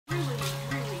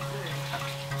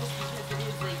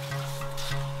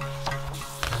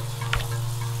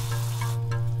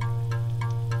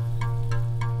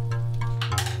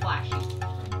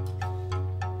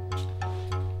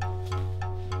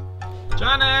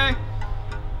Hey!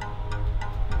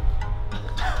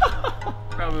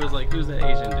 Probably was like, who's that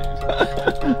Asian dude?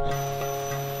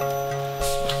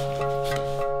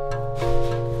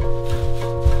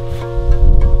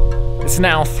 It's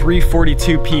now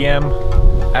 3:42 p.m.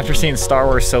 After seeing Star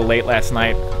Wars so late last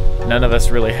night, none of us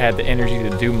really had the energy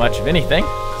to do much of anything.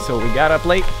 So we got up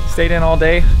late, stayed in all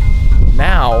day.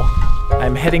 Now,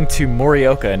 I'm heading to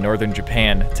Morioka in northern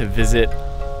Japan to visit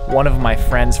one of my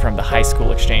friends from the high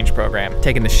school exchange program.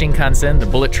 Taking the Shinkansen, the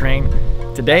bullet train,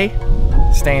 today,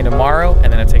 staying tomorrow,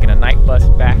 and then I'm taking a night bus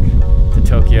back to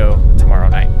Tokyo tomorrow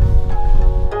night.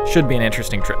 Should be an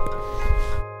interesting trip.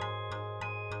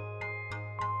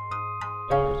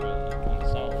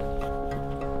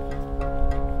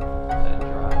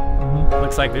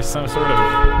 Looks like there's some sort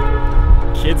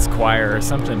of kids choir or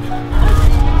something.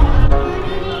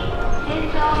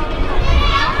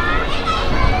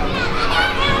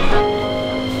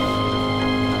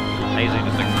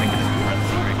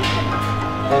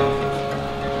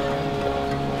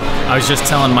 I was just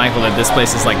telling Michael that this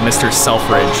place is like Mr.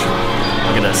 Selfridge.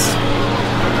 Look at this.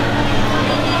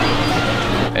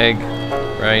 Egg,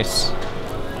 rice,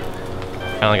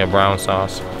 kind of like a brown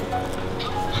sauce.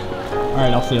 All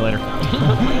right, I'll see you later.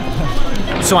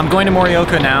 So I'm going to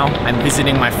Morioka now. I'm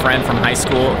visiting my friend from high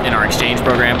school in our exchange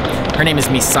program. Her name is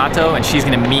Misato, and she's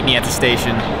gonna meet me at the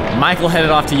station. Michael headed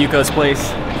off to Yuko's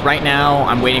place. Right now,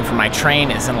 I'm waiting for my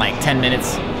train. It's in like 10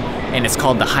 minutes, and it's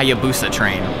called the Hayabusa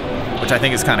train, which I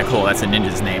think is kind of cool. That's a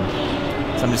ninja's name.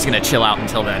 So I'm just gonna chill out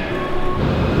until then.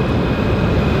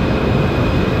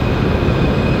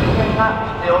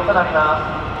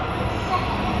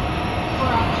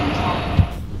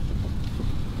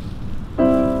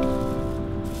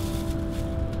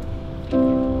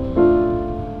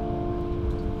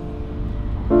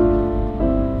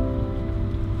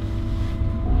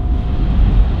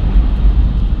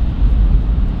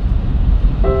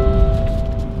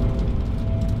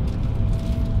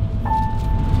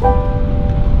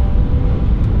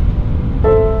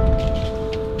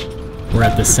 We're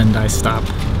at the Sendai stop.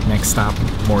 Next stop,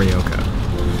 Morioka.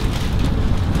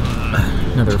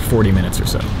 Another 40 minutes or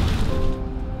so.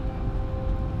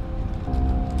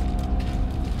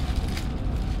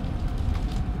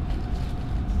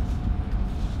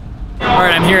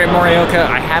 Alright, I'm here at Morioka.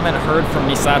 I haven't heard from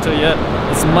Misato yet.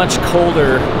 It's much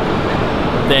colder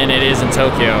than it is in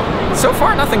Tokyo. So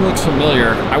far, nothing looks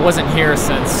familiar. I wasn't here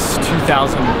since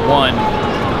 2001.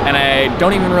 And I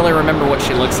don't even really remember what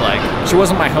she looks like. She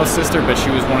wasn't my host sister, but she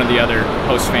was one of the other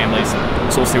host families.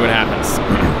 So we'll see what happens.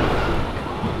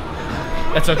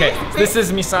 That's okay. This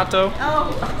is Misato.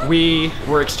 We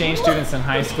were exchange students in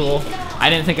high school. I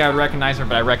didn't think I would recognize her,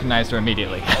 but I recognized her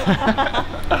immediately.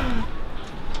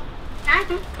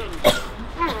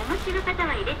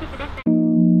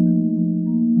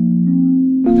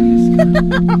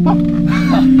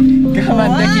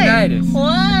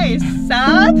 Why?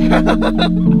 Sad?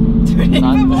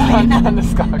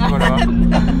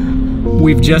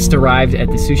 We've just arrived at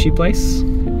the sushi place,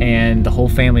 and the whole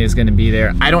family is going to be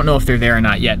there. I don't know if they're there or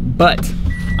not yet, but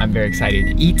I'm very excited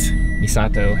to eat.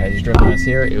 Misato has driven us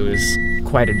here. It was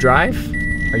quite a drive.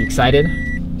 Are you excited?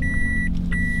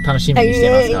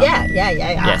 Yeah.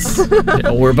 Yes,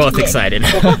 we're both excited.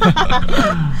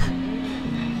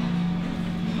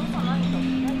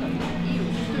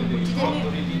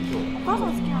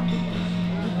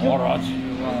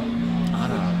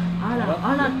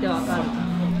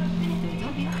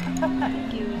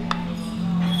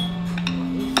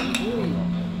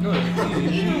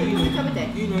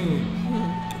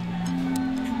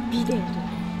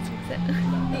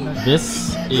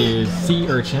 This is sea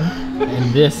urchin,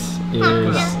 and this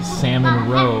is salmon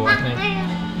roe, I think.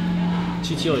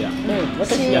 Chichilya.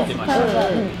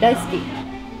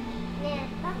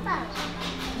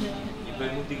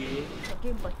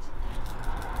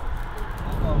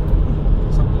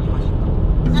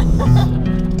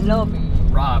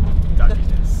 Rob got me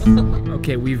this.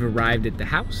 Okay, we've arrived at the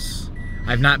house.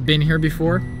 I've not been here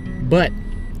before, but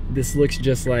this looks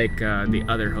just like the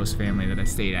other host family that I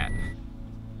stayed at.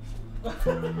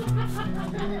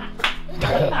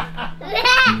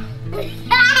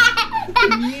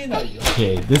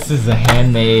 Okay, this is a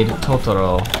handmade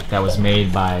Totoro that was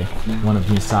made by one of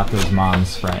Misato's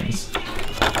mom's friends.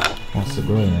 Oh, す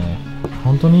ごいね。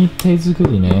本当に手作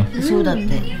りね。そうだって。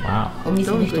Wow. お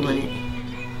店の人がね。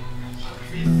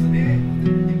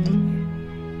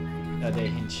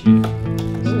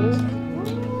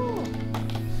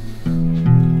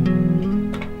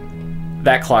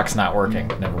That clock's not working.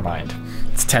 Never mind.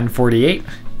 It's 10:48. It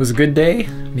was a good day.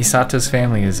 Misato's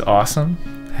family is awesome.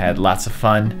 Had lots of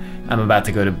fun. I'm about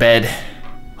to go to bed.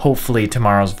 Hopefully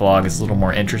tomorrow's vlog is a little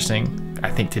more interesting.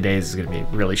 I think today's is gonna be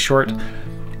really short.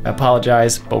 I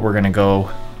apologize, but we're gonna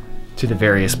go to the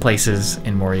various places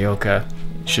in Morioka.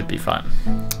 It should be fun.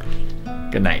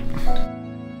 Good night.